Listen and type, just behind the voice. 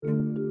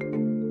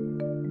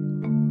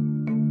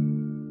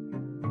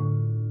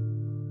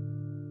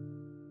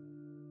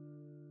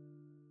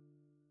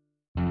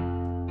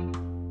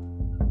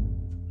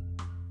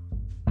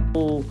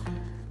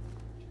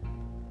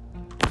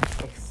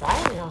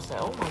excited. I was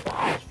like, oh my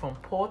gosh, from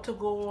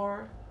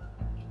Portugal,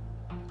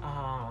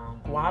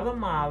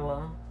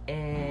 Guatemala,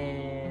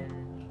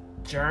 and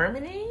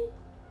Germany.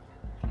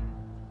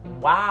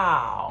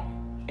 Wow.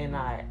 And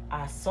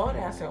I saw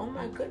that. I said, oh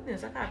my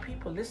goodness, I got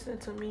people listening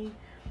to me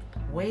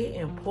way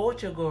in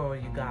Portugal,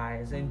 you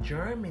guys, in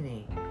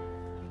Germany,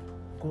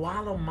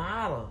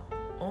 Guatemala.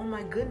 Oh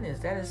my goodness,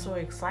 that is so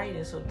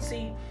exciting. So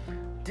see,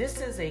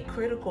 this is a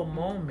critical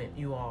moment,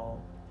 you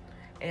all.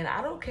 And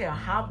I don't care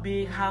how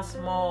big, how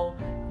small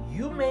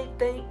you may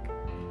think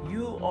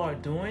you are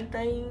doing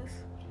things,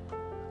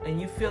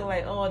 and you feel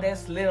like, oh,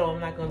 that's little,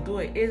 I'm not going to do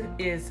it. It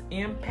is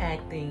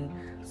impacting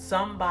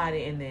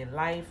somebody in their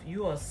life.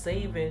 You are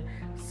saving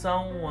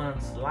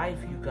someone's life,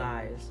 you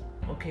guys.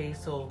 Okay,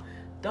 so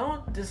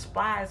don't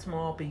despise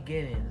small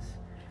beginnings.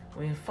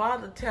 When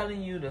Father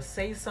telling you to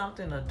say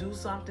something or do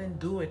something,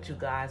 do it, you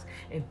guys.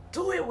 And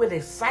do it with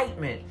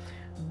excitement.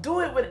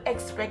 Do it with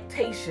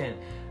expectation.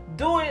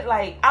 Do it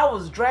like I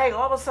was dragged.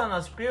 All of a sudden,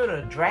 a spirit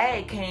of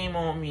drag came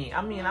on me.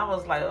 I mean, I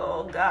was like,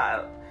 oh,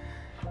 God.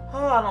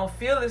 Oh, I don't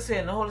feel this here.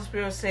 And the Holy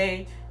Spirit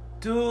say,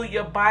 do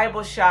your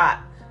Bible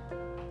shot.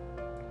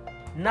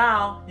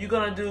 Now, you're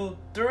going to do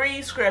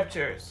 3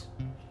 scriptures.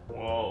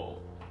 Whoa.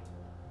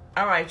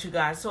 All right, you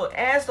guys. So,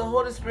 as the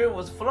Holy Spirit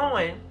was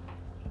flowing,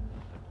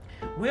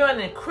 we are in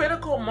a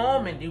critical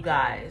moment, you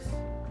guys,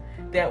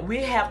 that we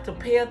have to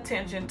pay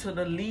attention to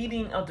the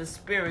leading of the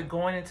Spirit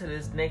going into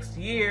this next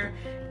year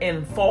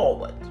and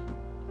forward.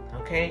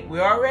 Okay?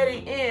 We're already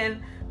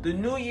in the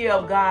new year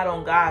of God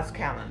on God's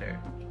calendar.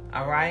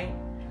 All right?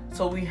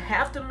 So we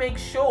have to make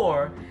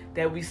sure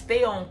that we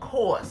stay on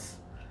course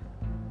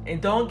and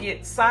don't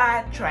get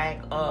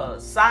sidetracked or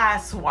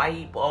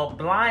sideswiped or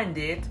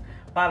blinded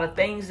by the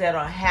things that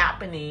are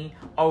happening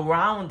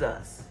around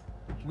us.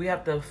 We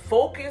have to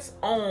focus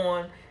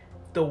on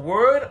the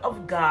Word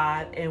of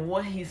God and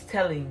what He's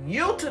telling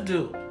you to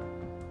do.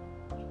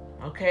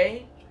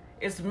 Okay?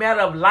 It's a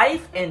matter of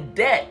life and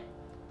death.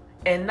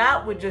 And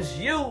not with just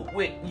you,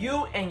 with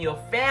you and your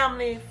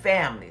families.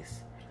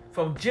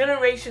 From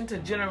generation to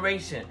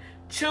generation.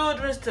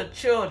 Children to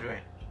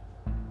children.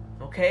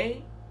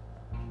 Okay?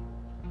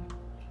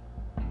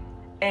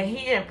 And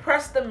He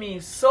impressed on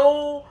me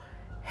so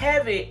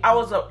heavy. I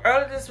was up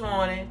early this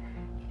morning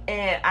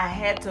and I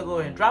had to go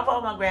and drop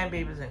off my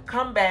grandbabies and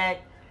come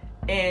back.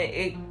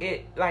 And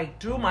it like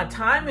threw my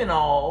timing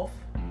off.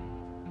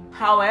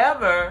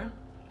 However,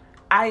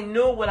 I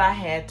knew what I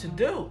had to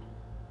do.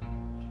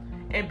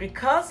 And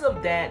because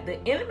of that, the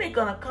enemy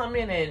gonna come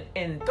in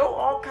and throw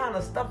all kind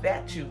of stuff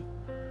at you.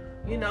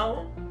 You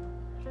know?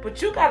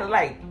 But you gotta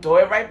like throw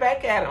it right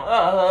back at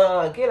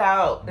him. Get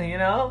out, you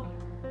know?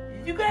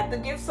 You got to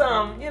get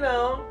some, you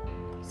know,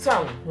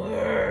 some,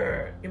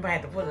 you might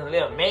have to put a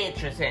little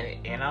matrix in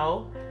it, you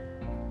know?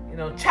 You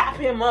know, chop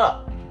him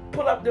up.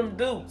 Pull up them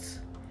dukes.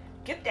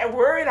 Get that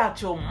word out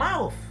your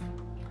mouth.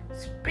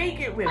 Speak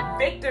it with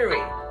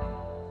victory.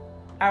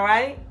 All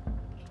right?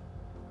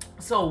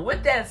 So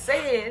with that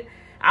said,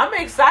 I'm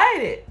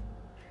excited.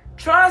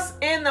 Trust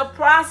in the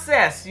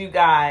process, you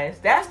guys.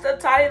 That's the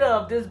title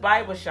of this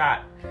Bible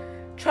shot.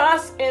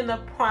 Trust in the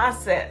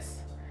process.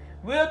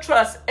 We'll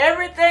trust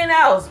everything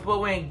else, but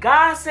when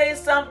God says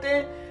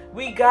something,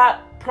 we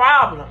got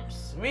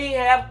problems. We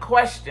have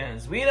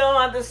questions. We don't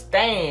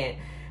understand.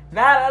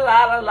 Not a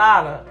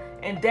lot.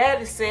 And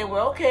Daddy said,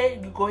 well,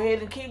 okay, you go ahead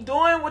and keep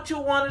doing what you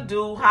want to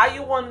do, how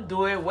you want to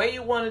do it, where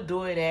you want to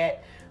do it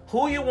at,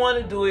 who you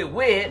want to do it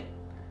with.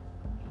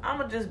 I'm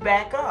going to just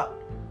back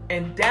up.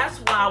 And that's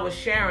why I was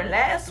sharing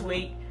last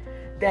week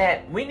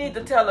that we need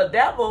to tell the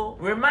devil,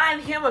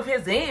 remind him of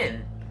his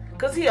end.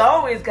 Because he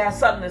always got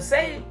something to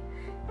say.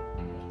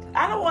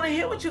 I don't want to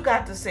hear what you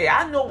got to say.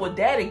 I know what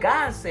Daddy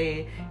God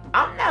said.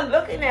 I'm not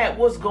looking at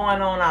what's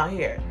going on out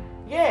here.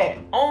 Yeah,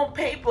 on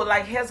paper,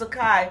 like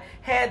Hezekiah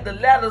had the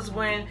letters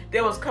when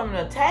they was coming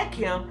to attack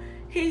him.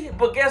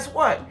 But guess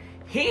what?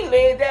 He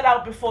laid that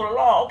out before the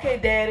law. Okay,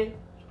 Daddy,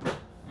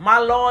 my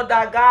Lord,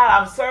 thy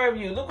God, I've served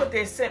you. Look what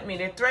they sent me.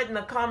 They threatened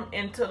to come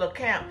into the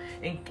camp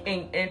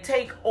and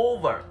take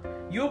over.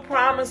 You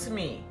promised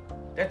me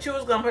that you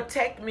was going to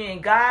protect me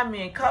and guide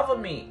me and cover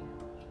me.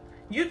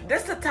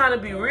 This is the time to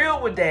be real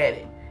with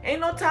Daddy.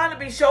 Ain't no time to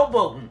be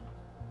showboating.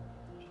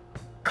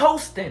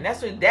 Coasting.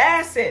 That's what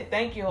Dad said.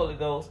 Thank you, Holy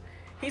Ghost.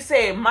 He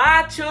said,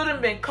 my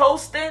children been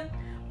coasting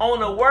on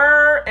the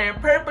word and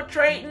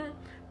perpetrating,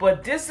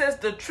 but this is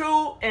the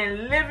true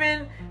and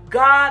living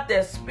God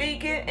that's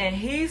speaking, and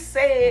He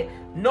said,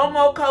 no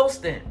more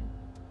coasting.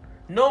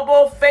 No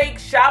more fake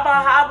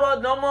shabba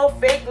haba, no more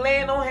fake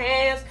laying on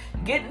hands,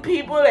 getting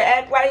people to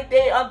act like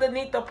they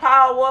underneath the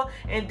power,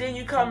 and then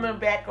you coming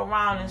back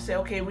around and say,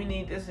 okay, we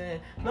need this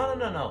and that.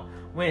 No.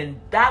 When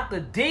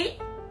Dr. D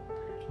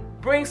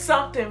brings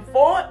something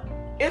forth,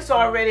 it's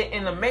already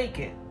in the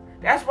making.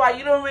 That's why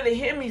you don't really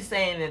hear me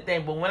saying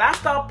anything. But when I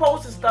start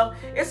posting stuff,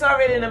 it's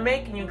already in the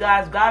making, you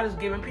guys. God is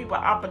giving people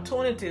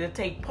opportunity to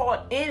take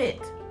part in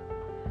it.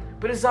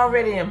 But it's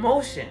already in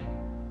motion.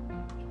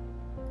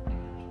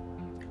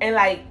 And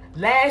like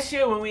Last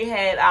year when we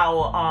had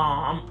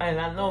our, and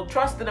I know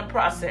trust in the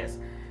process.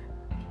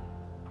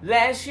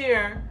 Last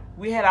year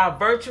we had our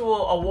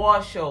virtual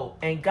award show,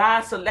 and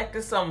God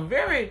selected some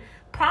very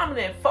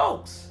prominent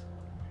folks.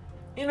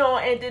 And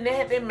then they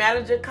had their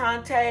manager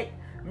contact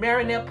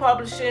Marinette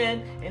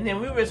Publishing, and then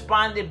we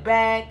responded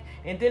back,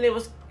 and then it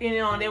was,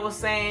 they were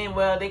saying,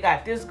 well, they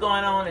got this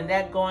going on and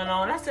that going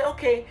on. I said,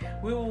 okay,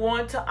 we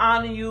want to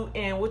honor you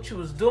in what you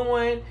was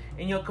doing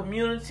in your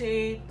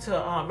community,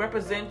 to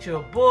represent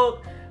your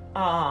book,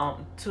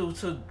 to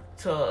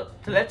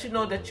let you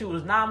know that you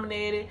was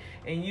nominated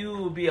and you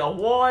will be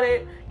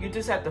awarded. You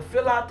just have to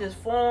fill out this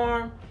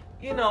form,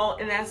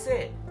 and that's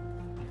it.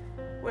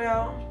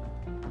 Well,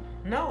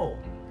 no.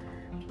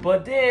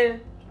 But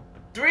then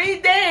 3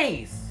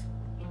 days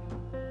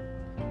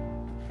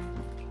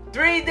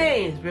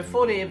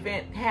before the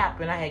event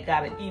happened, I had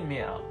got an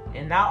email.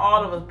 And now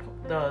all of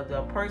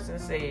the person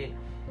said,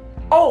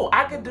 oh,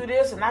 I could do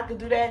this and I could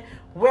do that.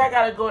 Where I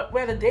got to go,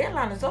 where the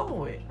deadline is over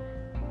with.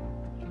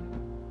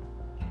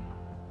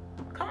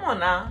 Come on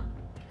now.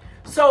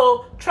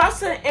 So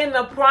trusting in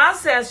the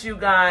process, you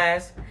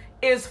guys,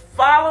 is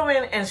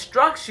following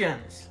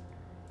instructions.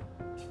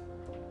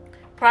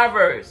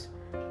 Proverbs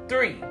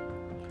 3.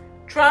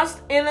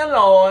 Trust in the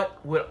Lord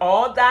with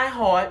all thy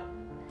heart,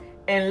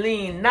 and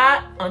lean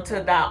not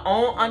unto thy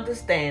own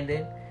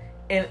understanding.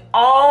 In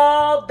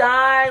all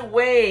thy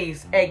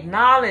ways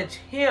acknowledge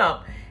him,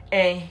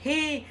 and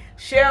he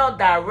shall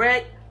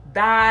direct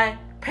thy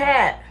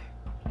path.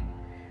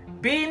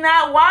 Be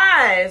not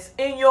wise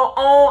in your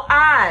own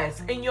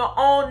eyes, in your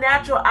own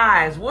natural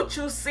eyes. What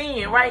you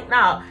seeing right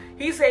now.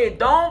 He said,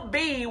 don't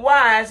be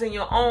wise in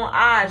your own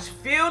eyes.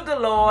 Fear the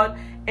Lord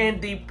and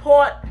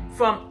depart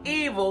from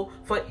evil,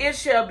 for it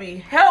shall be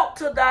health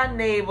to thy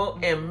navel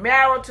and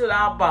marrow to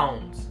thy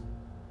bones.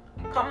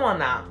 Come on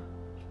now.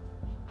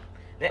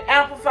 The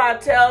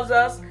Amplified tells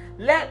us,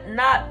 let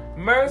not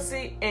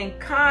mercy and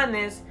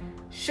kindness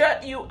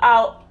shut you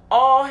out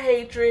all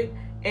hatred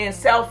and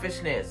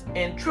selfishness.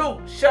 And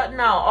truth, shutting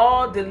out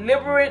all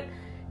deliberate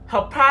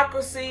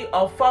hypocrisy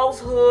or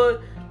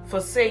falsehood,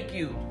 forsake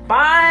you.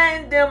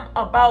 Bind them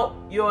about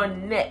your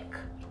neck.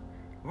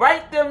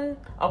 Write them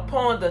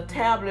upon the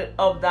tablet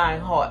of thy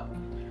heart.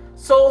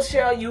 So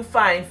shall you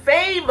find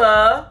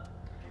favor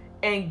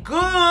and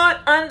good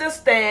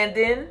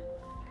understanding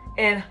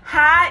and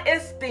high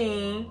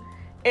esteem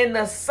in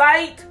the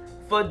sight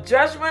for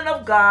judgment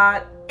of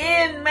God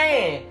in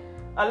man.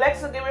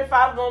 Alexa, give me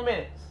 5 more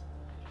minutes.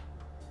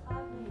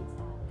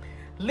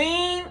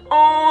 Lean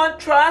on,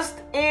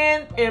 trust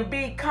in, and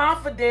be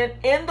confident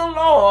in the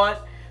Lord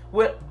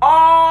with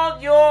all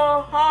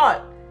your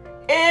heart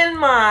and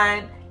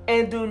mind,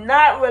 and do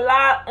not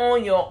rely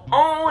on your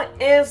own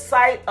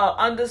insight or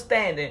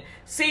understanding.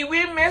 See,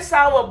 we miss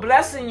our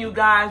blessing, you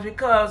guys,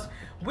 because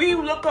we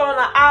look on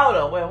the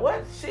outer. Well,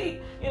 what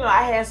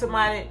I had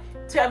somebody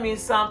tell me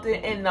something,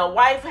 and the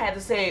wife had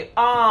to say,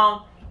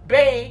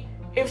 babe,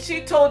 if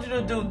she told you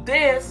to do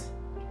this,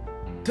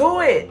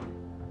 do it.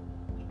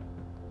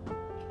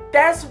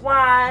 That's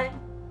why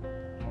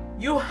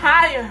you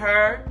hire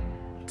her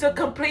to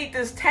complete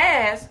this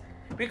task,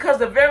 because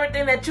the very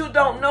thing that you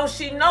don't know,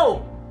 she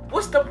knows.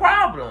 What's the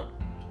problem?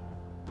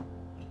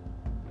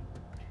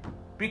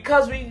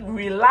 Because we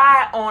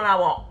rely on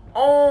our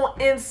own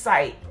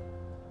insight.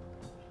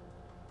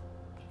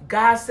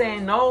 God's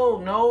saying, no,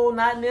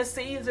 not in this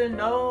season.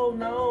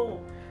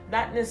 No,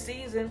 not in this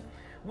season.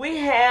 We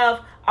have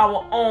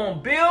our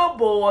own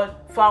billboard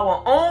for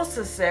our own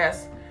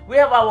success. We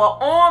have our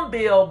own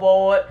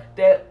billboard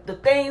that the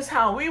things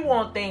how we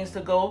want things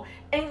to go.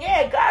 And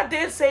yeah, God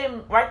did say,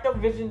 write the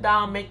vision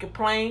down, make it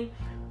plain.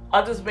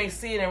 Others may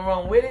see it and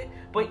run with it.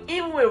 But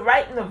even with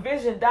writing the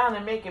vision down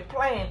and make it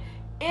plain,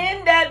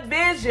 in that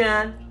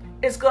vision,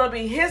 it's going to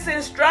be his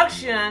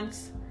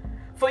instructions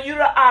for you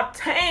to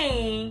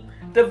obtain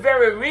the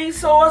very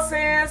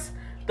resources,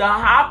 the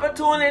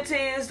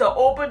opportunities, the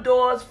open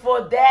doors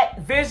for that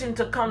vision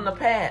to come to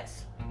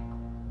pass.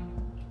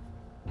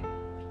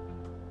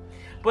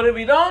 But if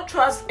we don't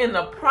trust in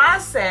the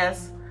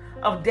process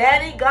of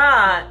Daddy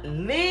God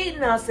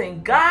leading us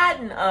and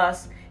guiding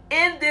us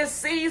in this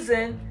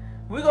season,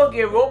 we're going to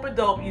get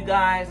rope-a-dope, you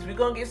guys. We're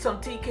going to get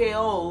some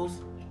TKOs.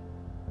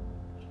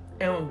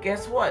 And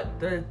guess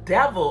what? The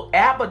devil,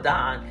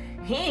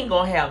 Abaddon, he ain't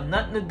going to have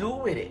nothing to do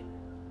with it.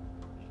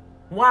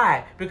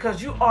 Why?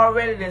 Because you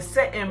already been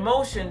set in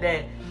motion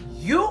that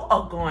you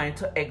are going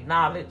to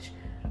acknowledge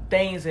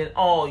things in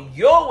all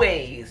your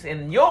ways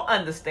and your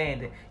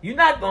understanding. You're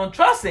not going to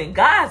trust in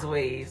God's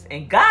ways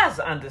and God's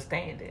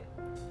understanding.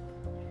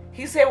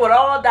 He said with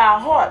all thy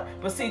heart.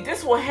 But see, this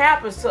is what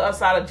happens to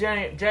us out of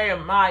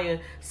Jeremiah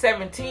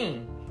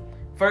 17,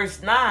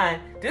 verse 9.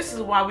 This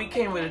is why we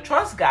can't really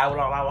trust God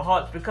with all our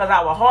hearts, because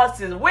our hearts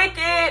is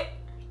wicked.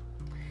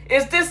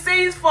 It's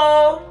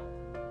deceitful.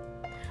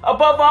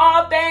 Above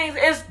all things,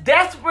 it's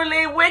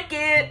desperately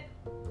wicked.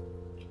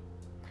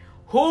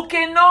 Who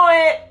can know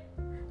it?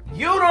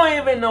 You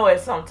don't even know it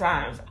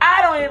sometimes.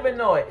 I don't even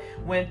know it.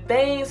 When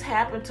things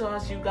happen to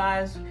us, you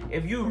guys,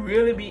 if you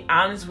really be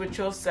honest with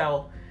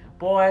yourself,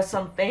 boy,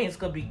 some things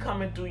could be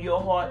coming through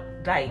your heart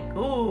like,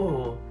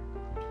 ooh.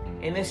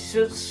 And it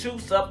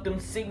shoots up them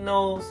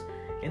signals.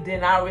 And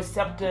then our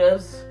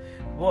receptors,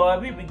 boy,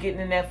 we be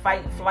getting in that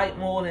fight and flight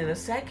mode in a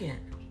second.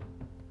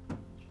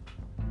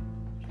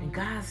 And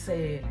God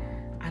said,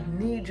 I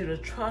need you to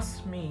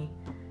trust me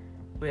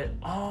with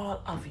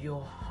all of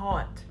your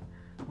heart.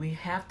 We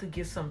have to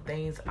get some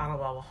things out of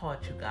our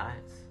heart, you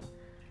guys.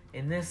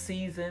 In this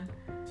season,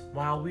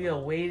 while we are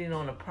waiting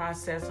on the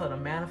process or the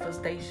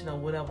manifestation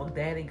of whatever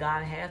Daddy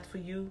God has for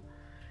you,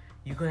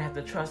 you're going to have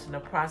to trust in the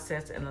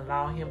process and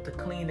allow him to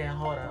clean that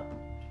heart up.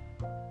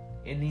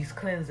 It needs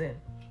cleansing.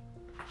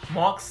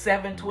 Mark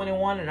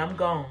 7:21, and I'm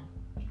gone.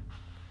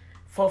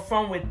 For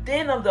from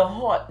within of the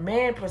heart,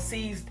 man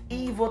perceives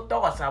evil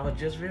thoughts. I was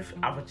just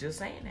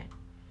saying that.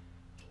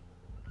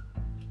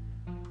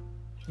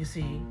 You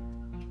see,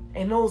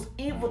 and those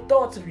evil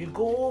thoughts, if you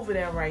go over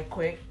that right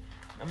quick,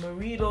 I'm going to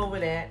read over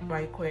that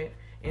right quick.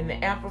 In the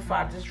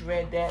Amplified, I just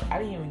read that. I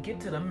didn't even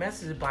get to the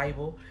Message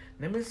Bible.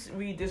 Let me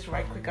read this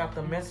right quick out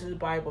the Message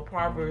Bible,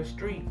 Proverbs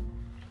 3.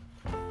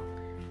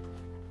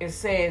 It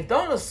says,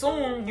 don't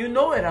assume you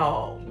know it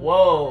all.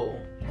 Whoa.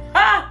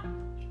 Ha!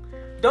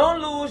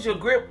 Don't lose your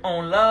grip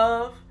on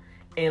love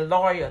and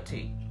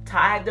loyalty.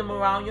 Tie them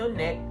around your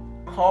neck.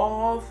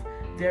 Carve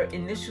their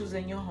initials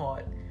in your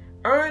heart.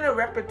 Earn a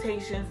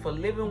reputation for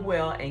living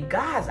well in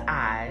God's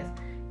eyes,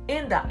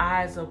 in the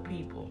eyes of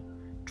people.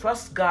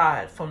 Trust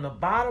God from the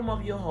bottom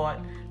of your heart.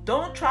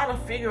 Don't try to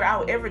figure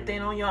out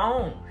everything on your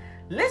own.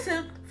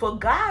 Listen for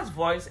God's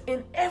voice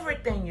in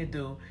everything you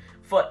do.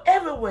 For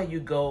everywhere you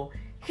go,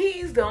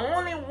 He's the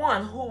only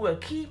one who will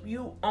keep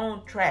you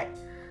on track.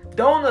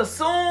 Don't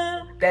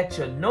assume that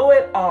you know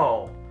it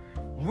all.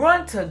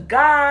 Run to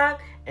God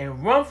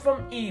and run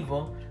from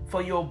evil,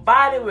 for your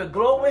body will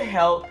glow with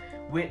health,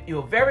 with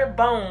your very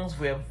bones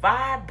will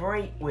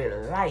vibrate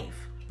with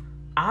life.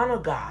 Honor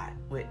God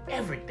with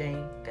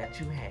everything that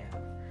you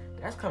have.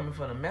 That's coming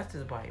from the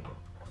Message Bible.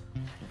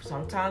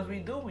 Sometimes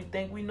we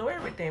think we know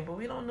everything, but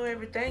we don't know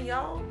everything,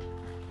 y'all.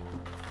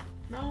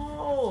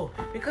 No,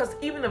 because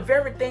even the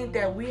very thing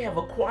that we have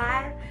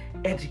acquired,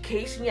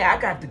 education, I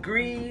got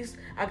degrees,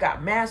 I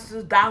got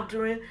master's,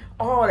 doctorate,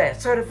 all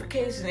that,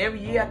 certification. Every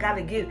year I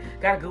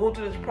gotta go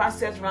through this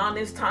process around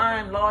this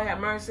time. Lord have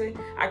mercy.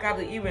 I got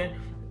to even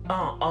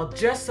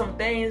adjust some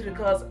things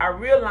because I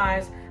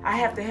realize I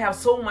have to have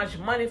so much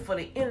money for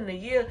the end of the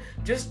year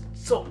just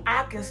so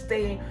I can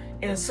stay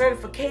in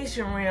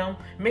certification realm,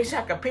 make sure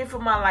I can pay for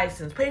my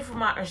license, pay for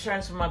my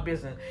insurance for my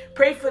business,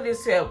 pay for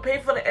this help, pay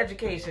for the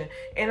education.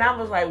 And I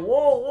was like,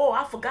 whoa,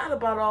 I forgot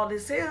about all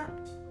this here.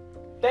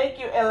 Thank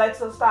you,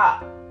 Alexa,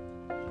 stop.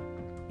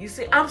 You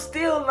see, I'm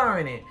still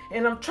learning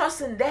and I'm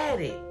trusting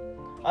Daddy.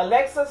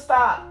 Alexa,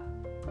 stop.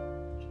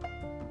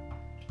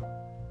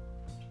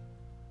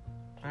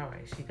 All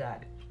right, she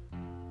got it.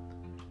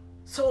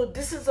 So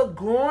this is a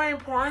growing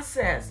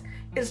process.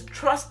 It's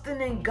trusting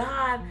in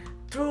God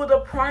through the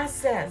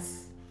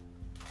process.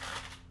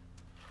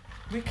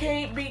 We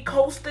can't be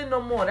coasting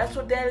no more. That's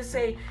what Daddy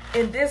say.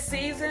 In this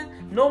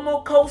season, no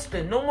more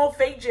coasting, no more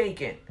fake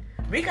jaking.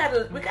 We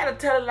gotta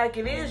tell it like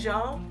it is,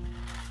 y'all.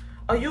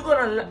 Are you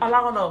gonna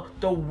allow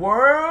the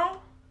world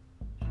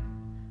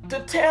to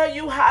tell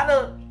you how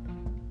to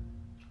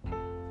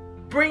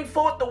bring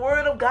forth the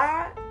word of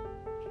God?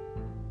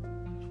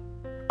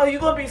 Are you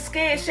gonna be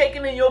scared,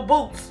 shaking in your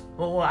boots?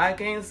 Oh, I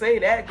can't say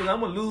that because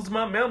I'm gonna lose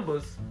my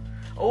members.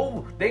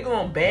 Oh, they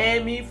gonna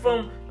ban me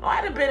from. Oh,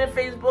 I done been in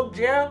Facebook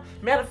jail.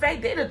 Matter of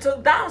fact, they done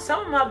took down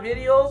some of my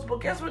videos, but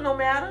guess what? No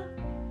matter.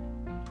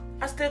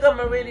 I still got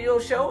my radio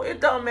show.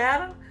 It don't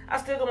matter. I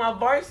still got my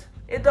voice.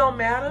 It don't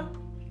matter.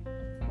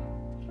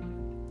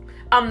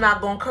 I'm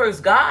not gonna curse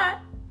God.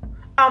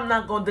 I'm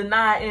not gonna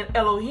deny in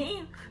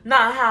Elohim.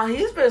 Not how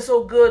he's been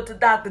so good to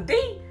Dr.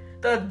 D.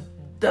 The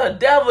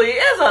devil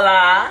is a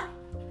lie.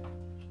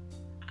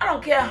 I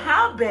don't care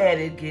how bad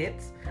it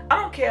gets. I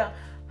don't care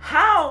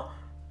how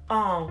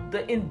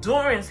the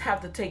endurance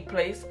have to take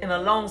place in a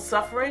long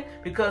suffering,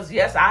 because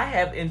yes, I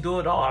have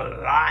endured a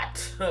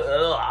lot.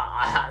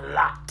 A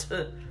lot.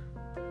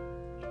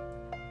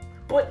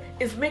 But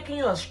it's making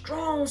you a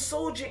strong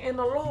soldier in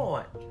the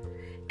Lord.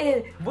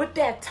 And with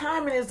that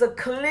timing is a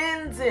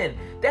cleansing.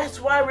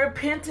 That's why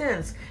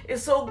repentance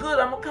is so good.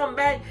 I'm going to come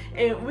back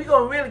and we're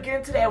going to really get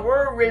into that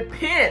word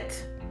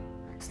repent.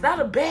 It's not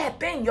a bad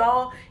thing,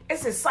 y'all.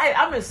 It's exciting.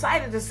 I'm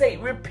excited to say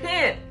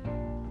repent.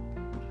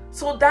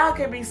 So thou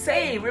can be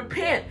saved.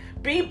 Repent.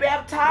 Be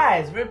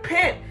baptized.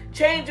 Repent.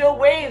 Change your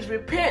ways.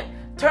 Repent.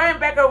 Turn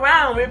back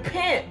around.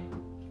 Repent.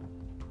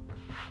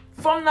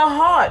 From the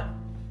heart.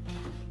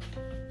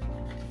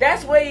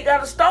 That's where you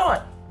got to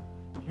start.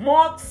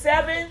 Mark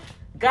 7.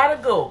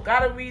 Gotta go.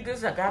 Gotta read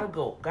this. I gotta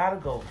go. Gotta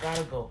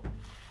go.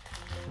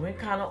 Went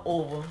kind of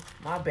over.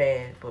 My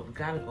bad. But we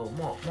gotta go.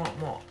 Mark.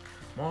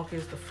 Mark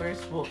is the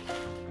first book.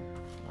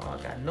 Oh,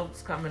 I got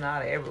notes coming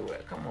out of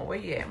everywhere. Come on, where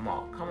you at,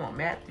 Mark? Come on,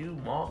 Matthew,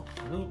 Mark,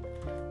 Luke.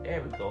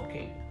 There we go.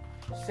 Okay.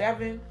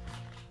 7.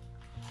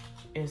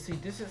 And see,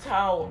 this is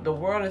how the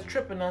world is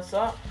tripping us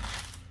up.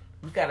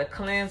 We got to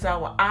cleanse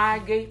our eye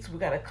gates. We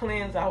got to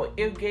cleanse our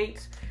ear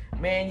gates.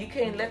 Man, you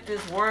can't let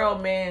this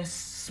world, man,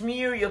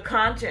 smear your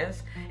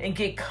conscience and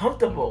get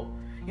comfortable.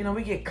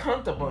 We get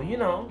comfortable,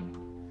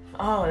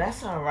 Oh,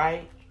 that's all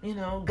right.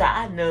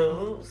 God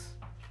knows.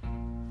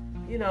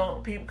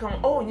 People come,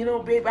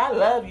 oh, baby, I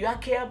love you. I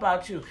care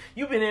about you.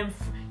 You've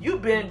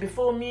been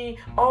before me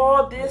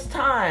all this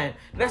time.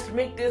 Let's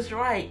make this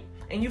right.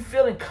 And you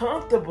feeling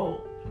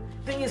comfortable.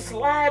 Then you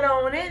slide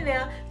on in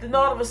there, then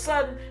all of a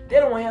sudden, they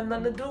don't want to have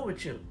nothing to do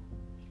with you.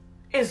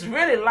 It's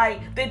really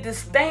like they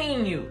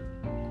disdain you.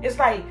 It's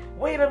like,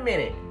 wait a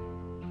minute.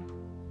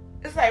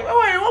 It's like, wait,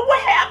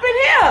 what happened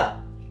here?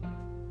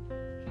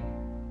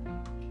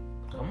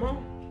 Come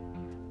on.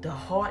 The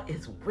heart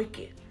is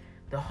wicked.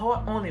 The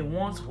heart only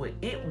wants what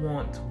it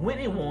wants, when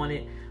it wants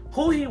it,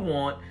 who he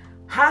wants,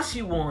 how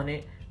she wants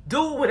it,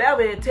 do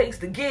whatever it takes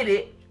to get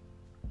it.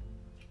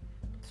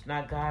 It's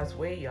not God's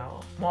way,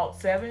 y'all. Mark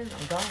 7,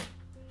 I'm gone.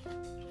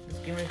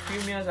 Just give me a few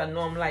minutes. I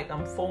know I'm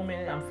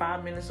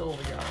 5 minutes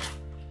over, y'all.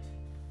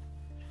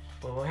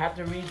 But we'll have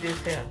to read this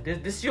here.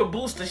 This is your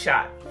booster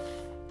shot.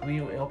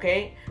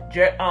 Okay?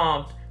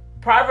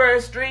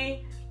 Proverbs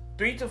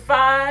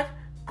 3-5.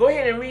 Go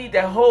ahead and read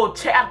that whole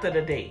chapter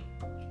today.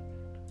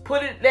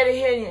 Let it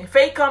hear you.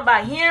 Faith come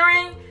by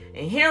hearing,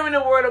 and hearing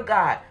the word of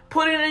God.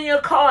 Put it in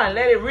your car and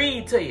let it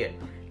read to you.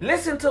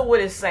 Listen to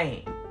what it's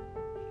saying.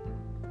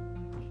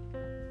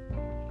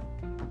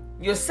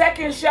 Your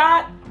second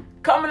shot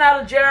coming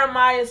out of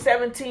Jeremiah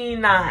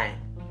 17:9.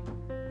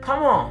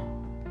 Come on.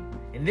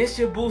 And this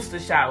your booster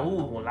shot.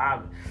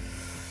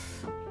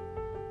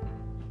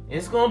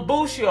 It's going to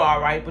boost you,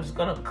 all right, but it's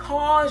going to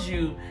cause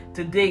you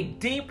to dig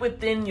deep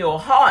within your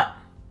heart.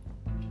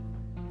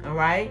 All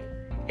right?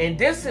 And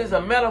this is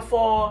a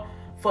metaphor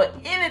for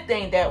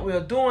anything that we're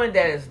doing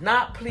that is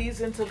not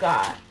pleasing to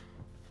God,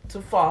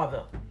 to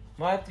Father.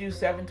 Matthew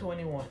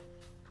 7:21.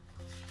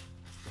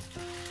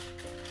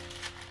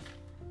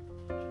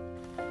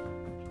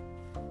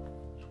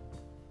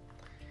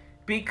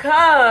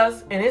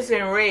 Because, and it's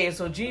in red,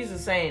 so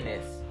Jesus saying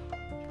this.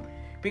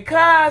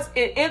 Because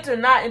it entered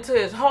not into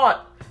his heart,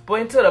 but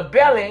into the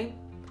belly,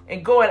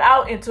 and going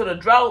out into the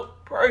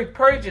drought,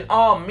 purging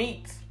all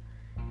meats.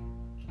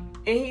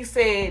 And he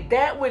said,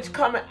 that which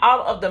cometh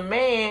out of the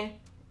man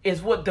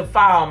is what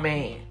defile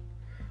man.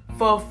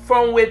 For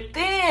from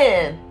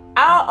within,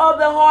 out of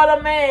the heart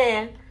of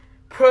man,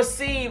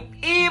 proceed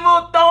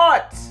evil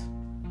thoughts,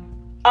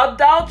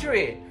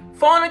 adultery,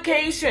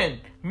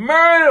 fornication,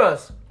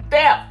 murders,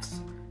 thefts,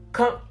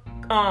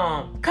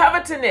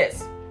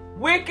 covetousness,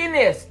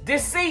 wickedness,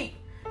 deceit,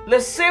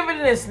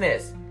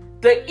 lasciviousness,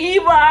 the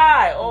evil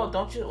eye. Oh,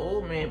 don't you?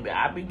 Oh, man,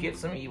 I be getting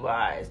some evil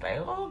eyes. Like,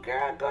 oh,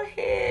 girl, go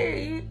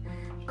ahead.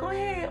 Go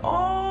ahead.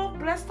 Oh,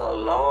 bless the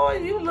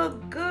Lord. You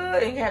look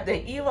good. And you have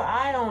the evil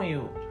eye on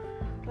you.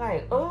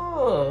 Like,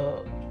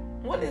 oh,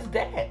 what is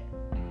that?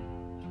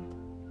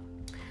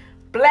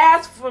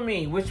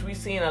 Blasphemy, which we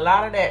seen a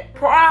lot of that.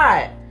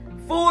 Pride,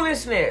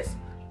 foolishness.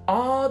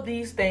 All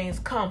these things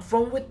come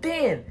from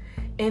within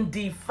and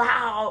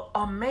defile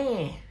a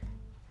man.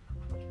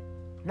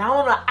 Now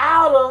on the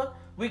outer,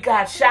 we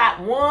got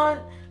shot 1,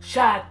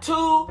 shot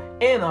 2,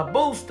 and a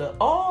booster.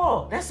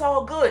 Oh, that's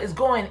all good. It's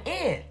going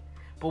in.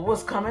 But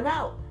what's coming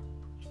out?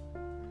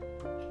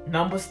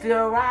 Numbers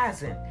still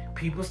rising.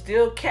 People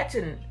still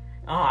catching.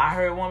 I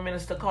heard one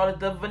minister call it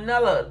the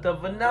vanilla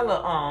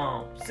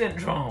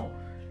syndrome.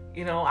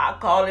 I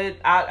call it.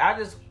 I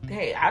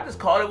just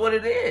call it what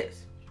it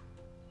is.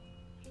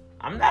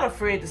 I'm not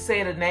afraid to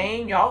say the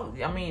name, y'all.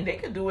 I mean, they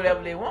can do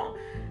whatever they want.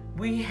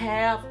 We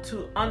have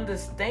to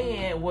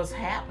understand what's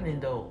happening,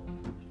 though.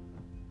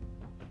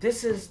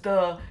 This is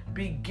the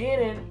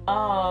beginning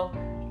of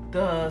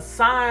the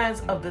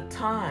signs of the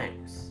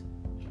times.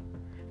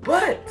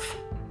 But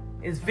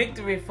it's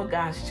victory for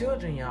God's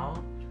children,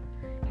 y'all,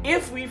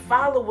 if we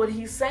follow what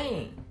he's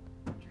saying.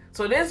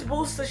 So this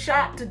booster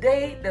shot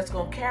today that's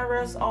going to carry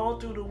us all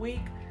through the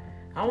week,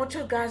 I want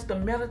you guys to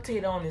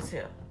meditate on this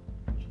here.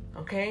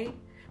 Okay?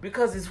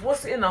 Because it's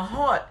what's in the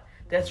heart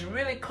that's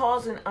really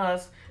causing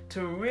us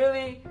to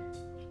really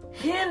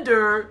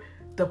hinder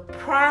the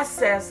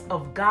process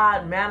of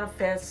God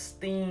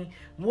manifesting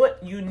what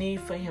you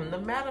need for him to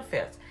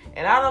manifest.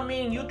 And I don't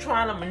mean you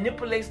trying to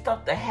manipulate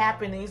stuff to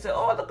happen and you say,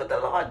 oh, look at the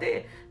Lord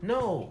did.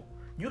 No.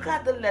 You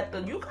got to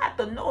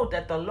know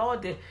that the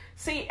Lord did.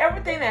 See,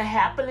 everything that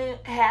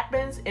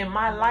happens in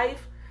my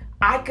life,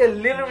 I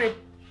can literally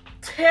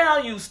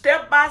tell you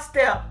step by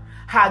step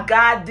how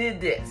God did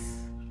this.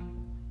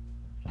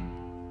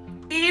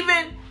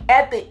 Even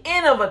at the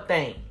end of a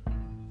thing.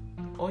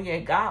 Oh yeah,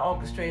 God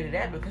orchestrated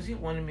that because he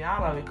wanted me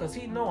out of it, because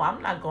he know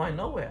I'm not going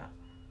nowhere.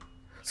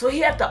 So he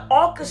had to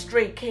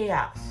orchestrate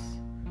chaos.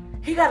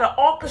 He got to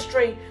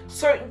orchestrate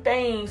certain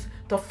things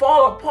to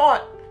fall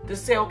apart to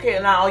say, okay,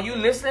 now are you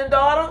listening,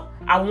 daughter?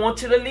 I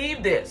want you to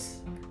leave this.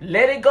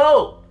 Let it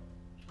go.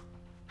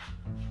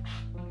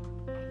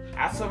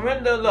 I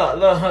surrender, Lord.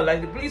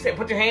 Like the police say,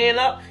 put your hand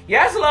up.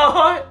 Yes,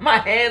 Lord. My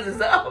hands is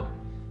up.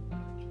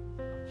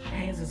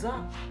 Hands is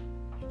up.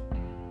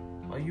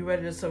 Are you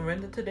ready to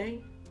surrender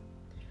today?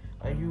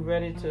 Are you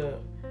ready to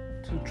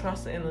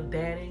trust in a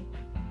daddy?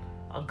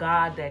 A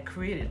God that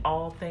created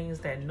all things,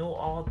 that know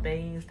all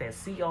things, that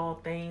see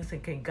all things,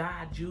 and can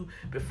guide you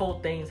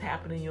before things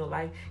happen in your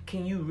life?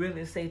 Can you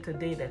really say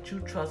today that you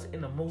trust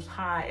in the Most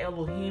High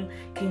Elohim?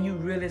 Can you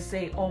really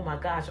say, oh my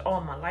gosh, all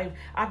my life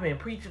I've been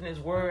preaching this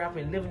word, I've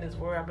been living this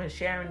word, I've been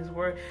sharing this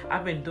word,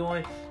 I've been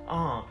doing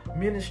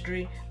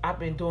ministry, I've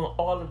been doing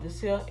all of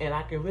this here, and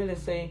I can really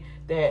say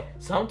that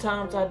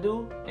sometimes I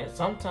do and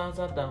sometimes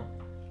I don't.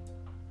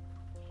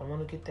 I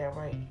want to get that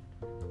right.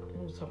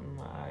 There's something in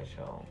my eyes,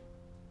 y'all.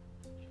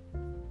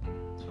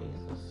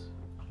 Jesus.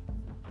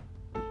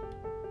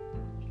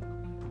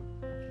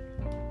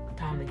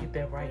 Time to get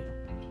that right.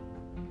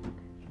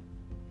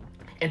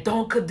 And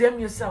don't condemn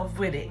yourself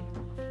with it.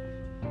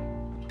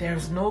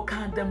 There's no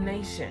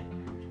condemnation.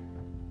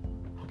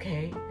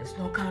 Okay? There's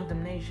no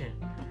condemnation.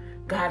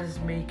 God is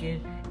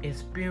making a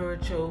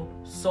spiritual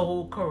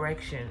soul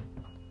correction.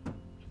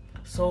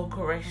 Soul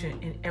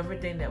correction in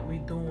everything that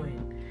we're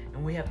doing.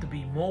 And we have to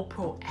be more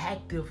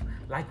proactive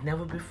like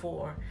never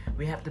before.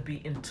 We have to be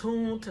in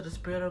tune to the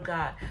Spirit of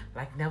God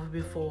like never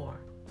before.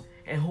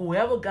 And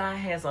whoever God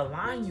has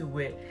aligned you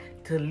with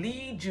to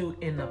lead you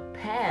in the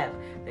path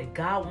that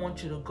God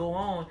wants you to go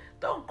on,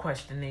 don't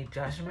question their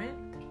judgment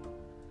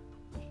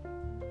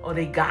or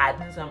their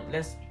guidance.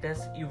 Let's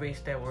erase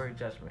that word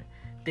judgment.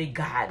 Their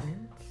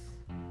guidance.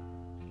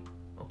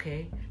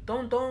 Okay?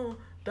 Don't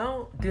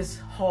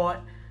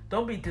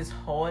be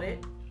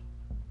disheartened.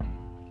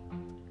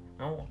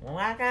 Oh,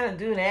 why I gotta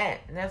do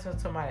that? And that's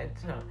what somebody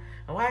told me.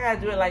 Why I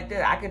gotta do it like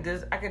that? I could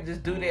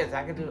just do this.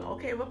 I could do it.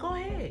 Okay, well go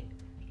ahead.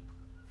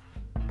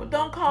 But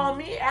don't call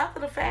me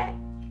after the fact.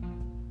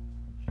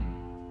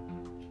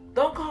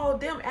 Don't call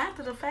them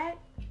after the fact.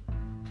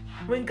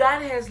 When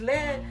God has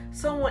led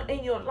someone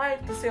in your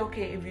life to say,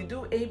 okay, if you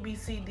do A, B,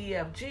 C, D,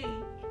 F, G,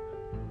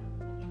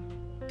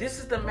 this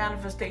is the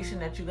manifestation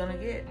that you're gonna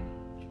get.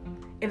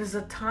 It is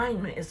a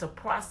timing, it's a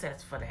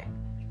process for that.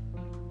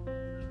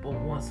 But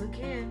once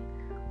again,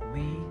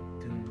 we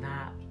do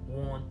not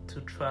want to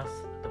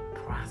trust the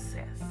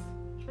process.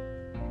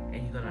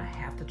 And you're going to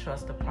have to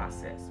trust the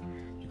process.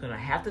 You're going to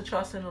have to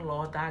trust in the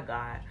Lord thy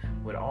God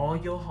with all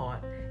your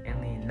heart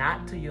and lean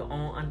not to your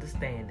own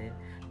understanding.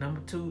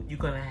 Number 2, you're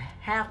going to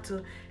have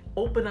to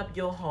open up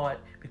your heart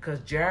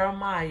because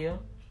Jeremiah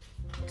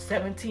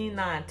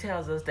 17:9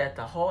 tells us that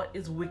the heart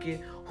is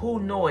wicked. Who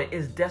know it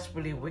is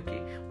desperately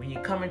wicked. When you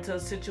come into a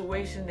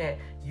situation that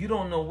you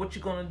don't know what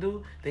you're going to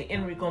do, the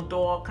enemy going to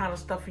throw all kind of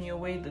stuff in your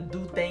way to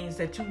do things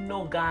that you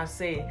know God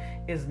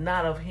said is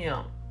not of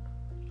him.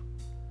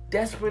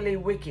 Desperately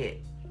wicked.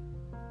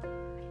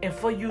 And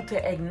for you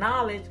to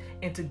acknowledge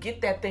and to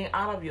get that thing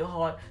out of your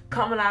heart,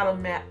 coming out of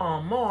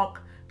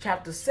Mark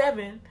chapter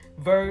 7,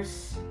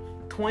 verse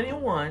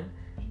 21,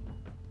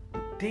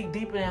 dig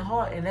deep in that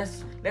heart and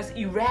let's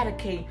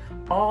eradicate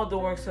all the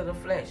works of the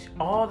flesh,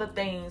 all the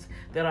things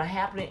that are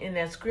happening in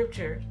that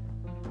scripture.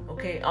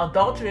 Okay,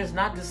 adultery is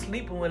not just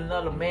sleeping with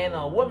another man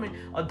or a woman.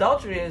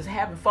 Adultery is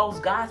having false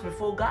gods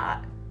before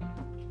God.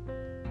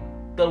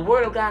 The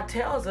word of God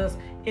tells us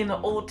in the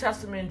Old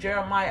Testament,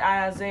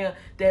 Jeremiah, Isaiah,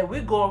 that we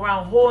go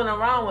around whoring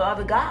around with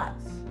other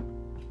gods.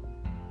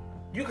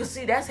 You can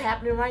see that's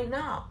happening right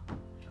now.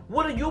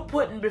 What are you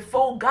putting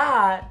before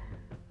God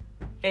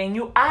and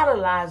you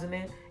idolizing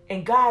it?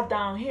 And God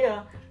down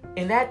here,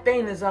 and that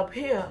thing is up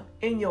here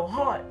in your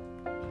heart.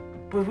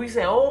 But we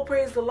say, oh,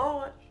 praise the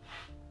Lord.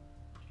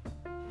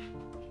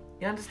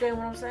 You understand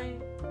what I'm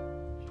saying?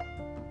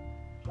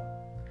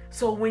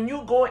 So when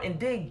you go and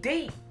dig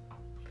deep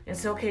and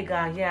say, okay,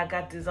 God, yeah, I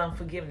got this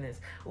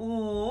unforgiveness.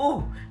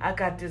 Ooh, I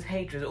got this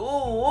hatred.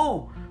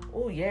 Ooh,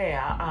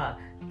 yeah,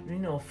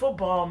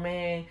 football,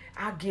 man,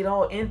 I get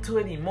all into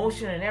it,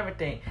 emotion and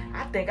everything.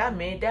 I think I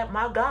made that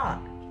my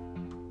God.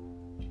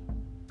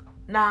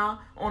 Now,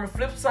 on the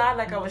flip side,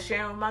 like I was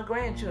sharing with my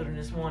grandchildren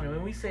this morning,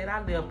 when we said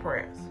our little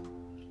prayers,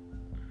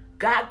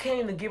 God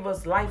came to give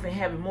us life and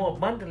have it more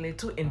abundantly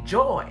to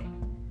enjoy.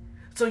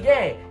 So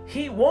yeah,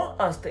 he wants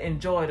us to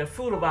enjoy the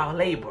fruit of our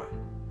labor.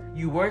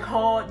 You work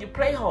hard, you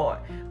play hard.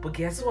 But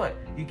guess what?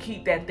 You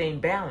keep that thing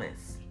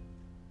balanced.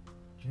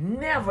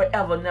 Never,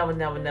 ever, never,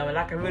 and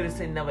I can really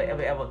say never,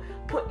 ever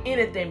put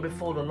anything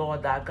before the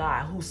Lord thy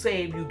God, who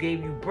saved you,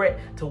 gave you breath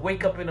to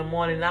wake up in the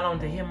morning, not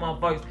only to hear my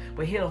voice,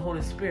 but hear the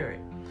Holy Spirit.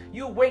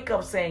 You wake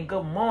up saying,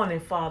 good morning,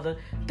 Father.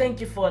 Thank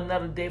you for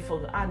another day.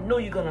 I know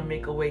you're going to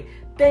make a way.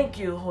 Thank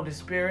you, Holy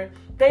Spirit.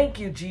 Thank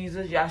you,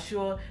 Jesus,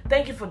 Yahshua.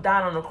 Thank you for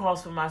dying on the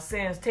cross for my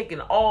sins, taking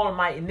all of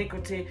my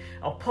iniquity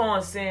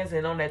upon sins.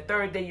 And on that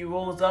third day, you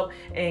rose up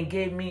and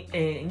gave me,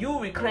 and you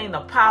reclaimed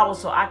the power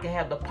so I can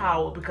have the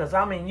power because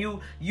I'm in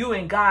you, you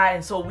and God.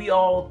 And so we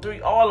all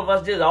of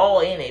us just all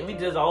in it. We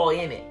just all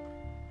in it.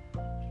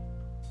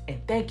 And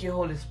thank you,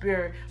 Holy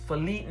Spirit, for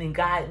leading and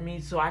guiding me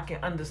so I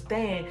can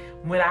understand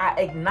when I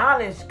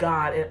acknowledge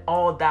God in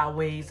all thy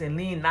ways and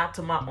lean not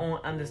to my own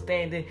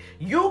understanding.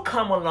 You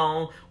come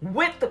along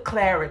with the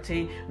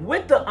clarity,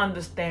 with the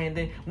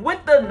understanding,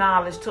 with the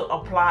knowledge to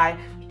apply,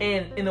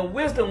 and in the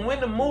wisdom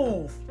when to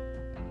move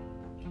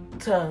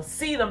to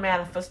see the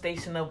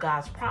manifestation of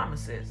God's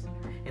promises.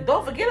 And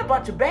don't forget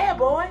about your bad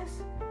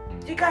boys.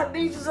 You got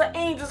legions of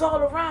angels all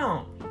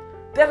around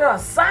that are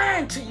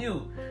assigned to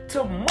you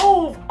to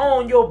move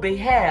on your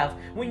behalf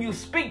when you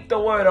speak the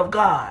word of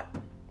God.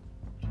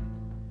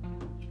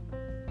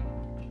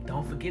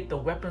 Don't forget the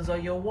weapons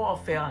of your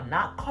warfare are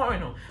not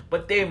carnal,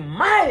 but they're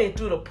mighty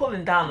through the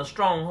pulling down the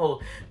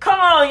strongholds. Come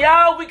on,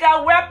 y'all, we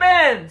got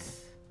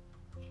weapons.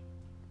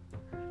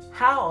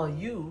 How are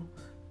you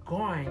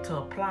going to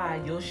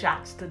apply your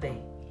shots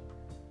today?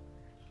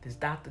 This is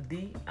Dr.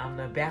 D. I'm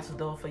the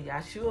ambassador for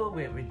Yahshua.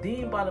 We're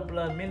Redeemed by the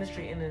Blood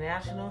Ministry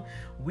International.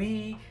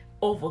 We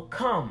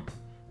overcome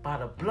by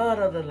the blood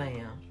of the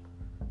Lamb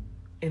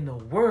in the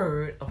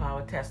word of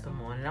our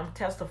testimony. And I'm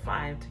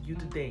testifying to you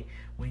today,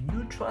 when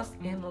you trust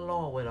in the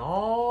Lord with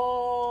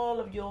all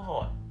of your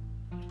heart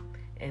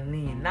and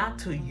lean not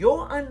to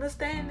your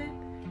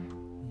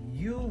understanding,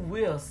 you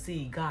will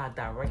see God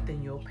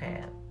directing your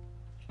path.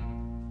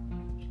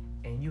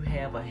 And you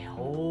have a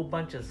whole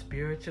bunch of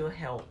spiritual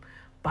help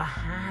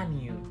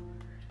behind you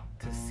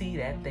to see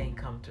that thing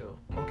come through.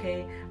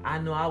 Okay? I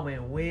know I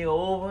went way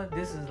over.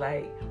 This is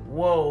like,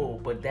 whoa,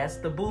 but that's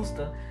the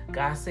booster.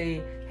 God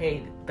say,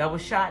 hey, double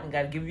shot and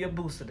got to give you a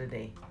booster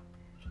today.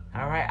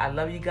 All right? I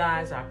love you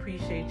guys. I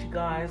appreciate you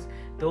guys.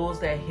 Those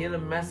that hear the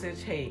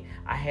message, hey,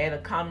 I had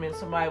a comment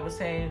somebody was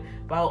saying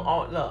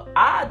about, look,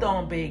 I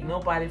don't beg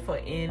nobody for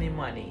any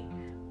money.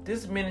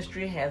 This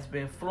ministry has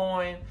been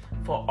flowing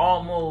for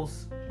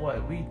almost,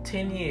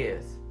 10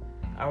 years.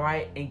 All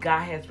right, and God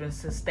has been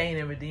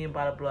sustaining Redeemed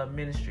by the Blood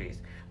Ministries.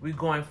 We're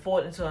going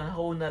forward into a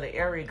whole nother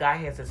area. God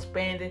has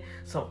expanded.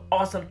 Some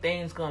awesome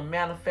things going to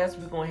manifest.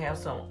 We're going to have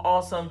some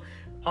awesome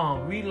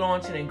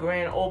relaunching and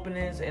grand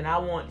openings. And I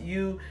want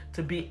you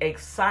to be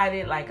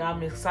excited like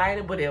I'm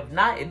excited. But if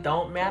not, it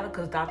don't matter,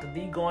 because Dr.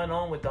 D going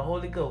on with the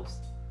Holy Ghost.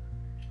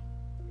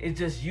 It's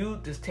just you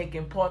just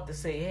taking part to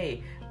say,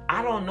 hey,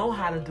 I don't know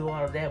how to do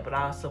all of that, but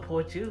I'll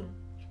support you.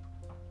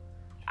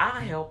 I'll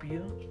help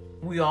you.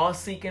 We are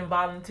seeking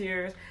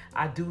volunteers.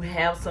 I do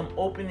have some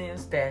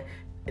openings that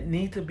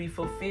need to be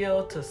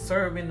fulfilled to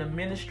serve in the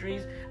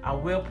ministries. I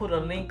will put a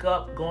link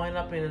up going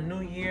up in the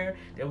new year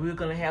that we're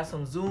going to have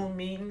some Zoom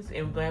meetings,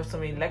 and we're going to have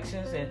some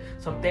elections, and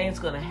some things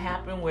going to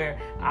happen where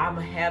I'm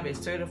going to have a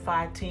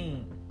certified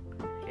team.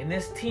 And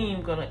this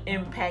team going to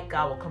impact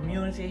our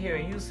community here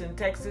in Houston,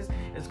 Texas.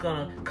 It's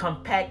going to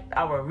compact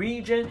our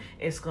region.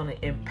 It's going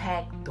to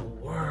impact the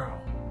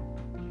world.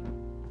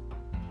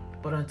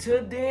 But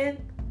until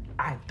then,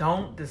 I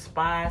don't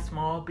despise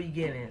small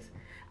beginnings.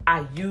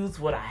 I use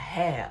what I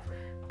have.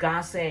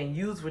 God saying,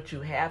 use what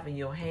you have in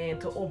your hand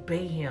to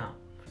obey him.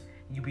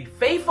 You be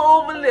faithful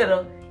over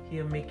little,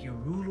 he'll make you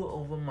ruler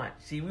over much.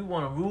 See, we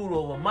want to rule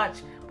over much,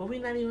 but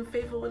we're not even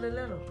faithful with a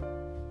little.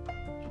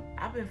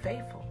 I've been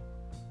faithful.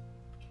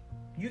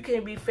 You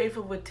can't be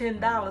faithful with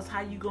 $10.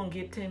 How you going to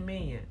get $10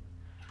 million?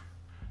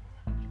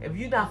 If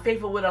you're not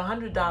faithful with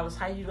 $100,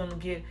 how you going to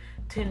get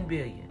 $10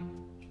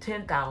 billion,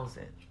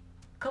 10,000?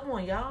 Come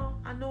on, y'all.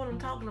 I know what I'm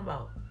talking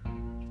about.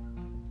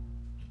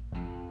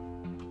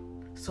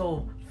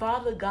 So,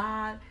 Father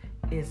God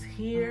is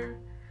here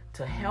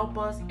to help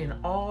us in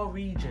all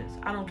regions.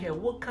 I don't care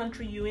what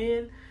country you're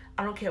in.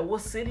 I don't care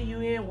what city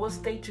you're in, what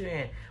state you're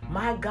in.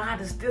 My God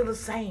is still the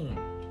same.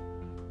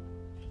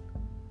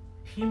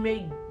 He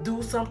may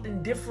do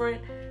something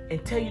different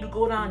and tell you to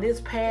go down this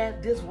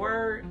path, this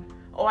word.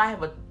 Oh, I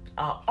have an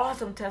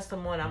awesome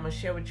testimony I'm going to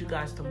share with you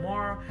guys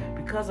tomorrow,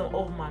 because I'm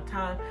over my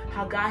time.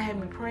 How God had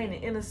me praying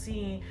and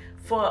interceding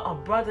for a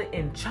brother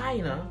in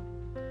China.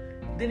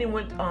 Then he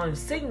went on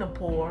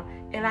Singapore,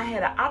 and I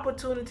had an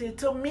opportunity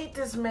to meet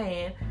this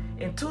man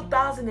in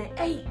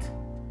 2008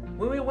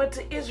 when we went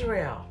to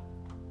Israel.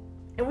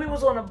 And we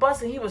was on a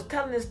bus, and he was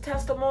telling his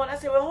testimony. I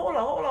said, well, hold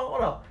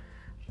on.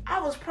 I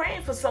was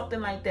praying for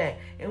something like that.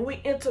 And we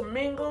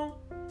intermingled.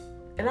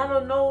 And I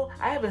don't know,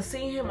 I haven't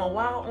seen him a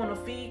while on the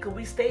feed because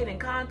we stayed in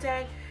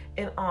contact.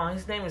 And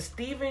his name is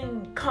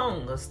Stephen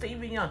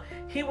Young.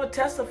 He would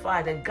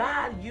testify that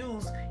God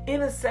used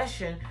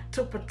intercession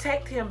to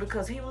protect him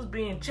because he was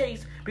being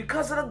chased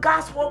because of the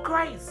gospel of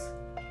Christ.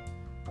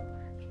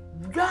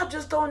 Y'all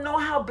just don't know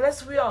how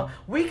blessed we are.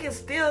 We can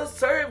still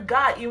serve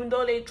God even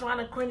though they're trying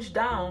to crunch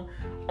down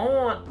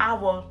on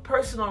our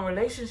personal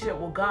relationship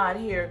with God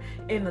here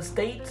in the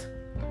States.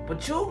 But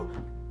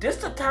this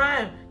the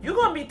time you're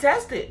going to be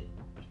tested.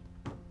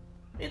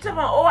 You're talking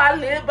about, oh, I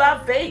live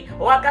by faith.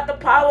 Oh, I got the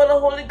power of the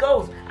Holy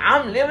Ghost.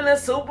 I'm living a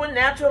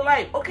supernatural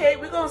life. Okay,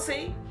 we're going to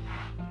see.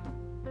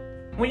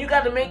 When you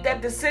got to make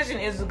that decision,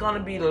 is it going to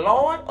be the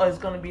Lord or is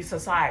it going to be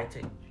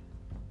society?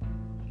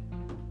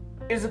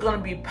 Is it going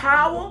to be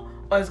power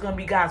or is it going to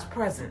be God's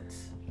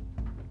presence?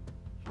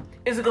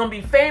 Is it going to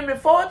be fame and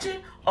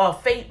fortune or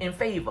faith and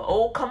favor?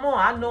 Oh, come on.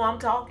 I know I'm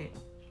talking.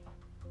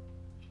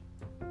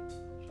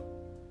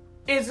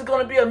 Is it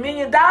going to be $1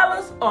 million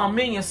or 1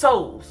 million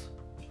souls?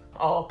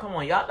 Oh, come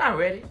on. Y'all not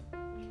ready.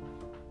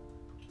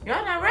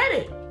 Y'all not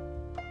ready.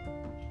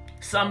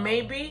 Some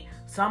may be,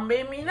 some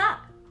may be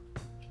not.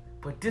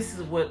 But this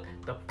is what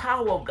the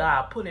power of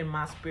God put in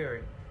my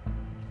spirit.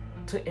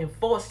 to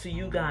enforce to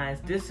you guys.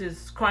 This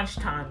is crunch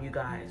time, you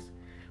guys.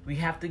 We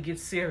have to get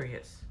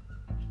serious.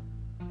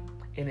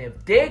 And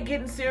if they're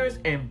getting serious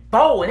and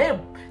bold,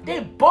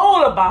 they're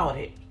bold about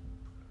it.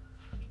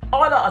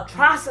 All the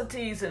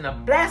atrocities and the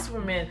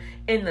blasphemy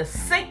and the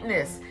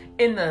sickness,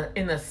 in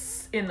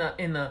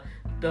the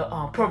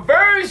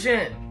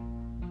perversion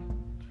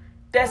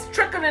that's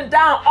trickling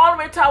down all the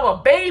way to our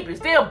babies.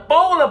 They're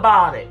bold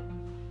about it.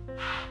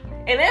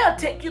 And they'll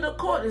take you to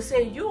court and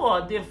say you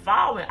are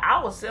defiling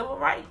our civil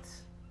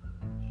rights.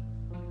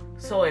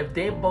 So if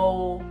they're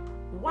bold,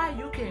 why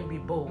you can't be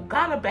bold?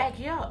 Gotta back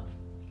you up.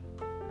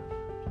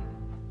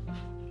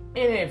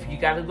 And if you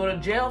gotta go to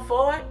jail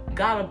for it,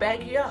 gotta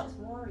back you up.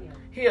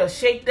 He'll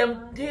shake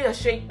them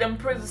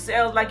prison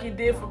cells like he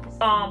did for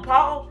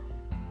Paul.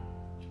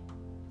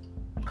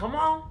 Come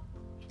on.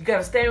 You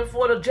gotta stand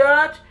before the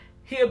judge.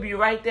 He'll be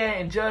right there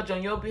and judge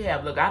on your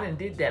behalf. Look, I didn't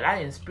did that. I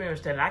didn't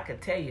experience that. And I can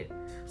tell you.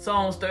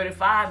 Psalms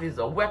 35 is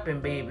a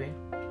weapon, baby.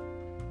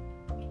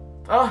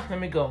 Oh, let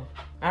me go.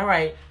 All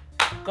right.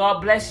 God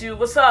bless you.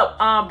 What's up,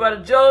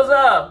 Brother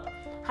Joseph?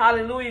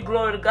 Hallelujah.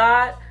 Glory to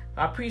God.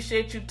 I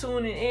appreciate you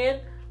tuning in.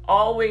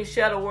 Always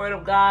share the word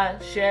of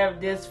God. Share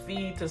this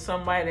feed to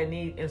somebody that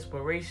needs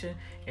inspiration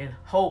and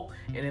hope.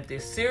 And if they're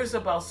serious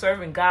about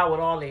serving God with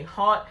all their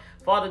heart,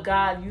 Father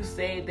God, you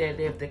say that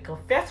if they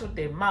confess with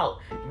their mouth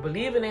and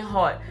believe in their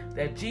heart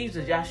that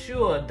Jesus,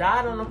 Yeshua,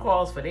 died on the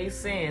cross for their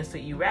sins to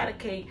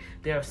eradicate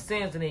their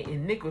sins and their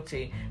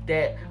iniquity,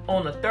 that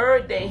on the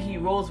third day he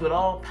rose with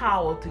all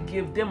power to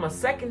give them a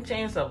second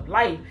chance of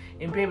life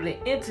and be able to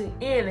enter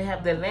in and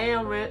have their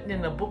name written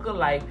in the book of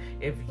life.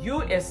 If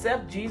you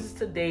accept Jesus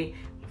today,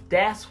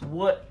 that's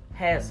what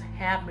has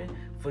happened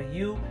for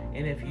you.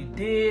 And if you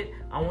did,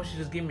 I want you to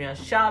just give me a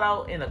shout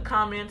out in the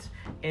comments,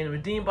 and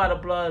Redeemed by the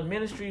Blood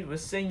Ministries will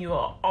send you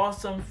an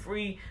awesome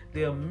free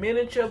little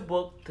miniature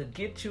book to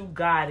get you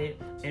guided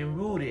and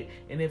rooted.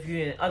 And if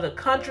you're in other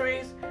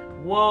countries,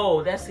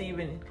 whoa, that's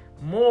even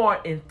more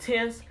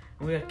intense.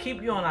 We're going to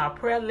keep you on our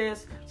prayer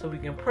list so we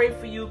can pray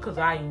for you, because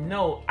I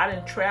know I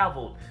done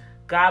traveled.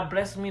 God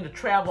blessed me to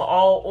travel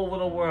all over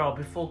the world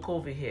before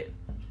COVID hit.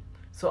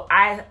 So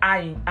I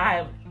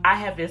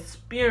have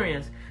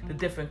experienced the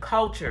different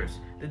cultures,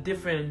 the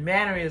different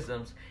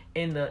mannerisms,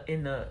 in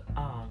the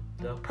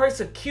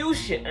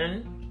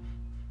persecution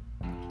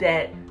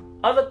that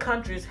other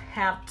countries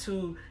have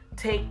to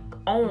take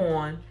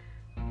on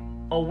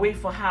away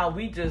from how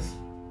we just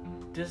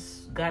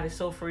got it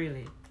so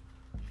freely.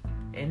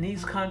 In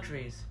these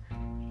countries,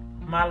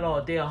 my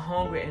Lord, they are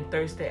hungry and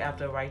thirsty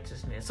after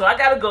righteousness. So I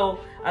gotta go.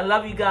 I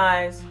love you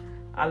guys.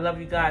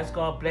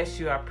 God bless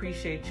you. I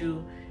appreciate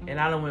you. And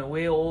I done went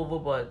way over,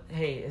 but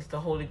hey, it's the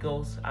Holy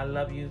Ghost. I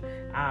love you.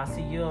 I'll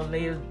see you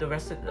later the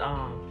rest of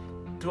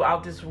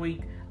throughout this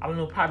week. I don't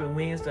know, probably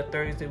Wednesday,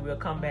 Thursday, we'll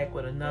come back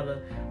with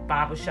another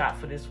Bible shot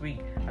for this week.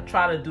 I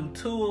try to do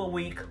 2 a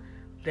week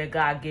that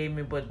God gave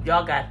me, but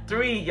y'all got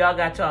 3. Y'all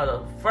got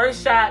the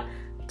first shot,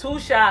 2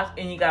 shots,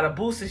 and you got a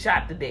booster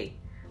shot today.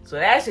 So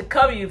that should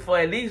cover you for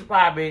at least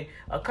probably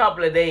a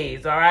couple of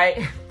days, all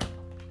right?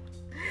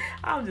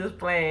 I'm just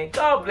playing.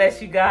 God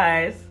bless you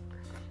guys.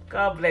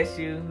 God bless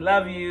you.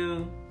 Love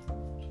you.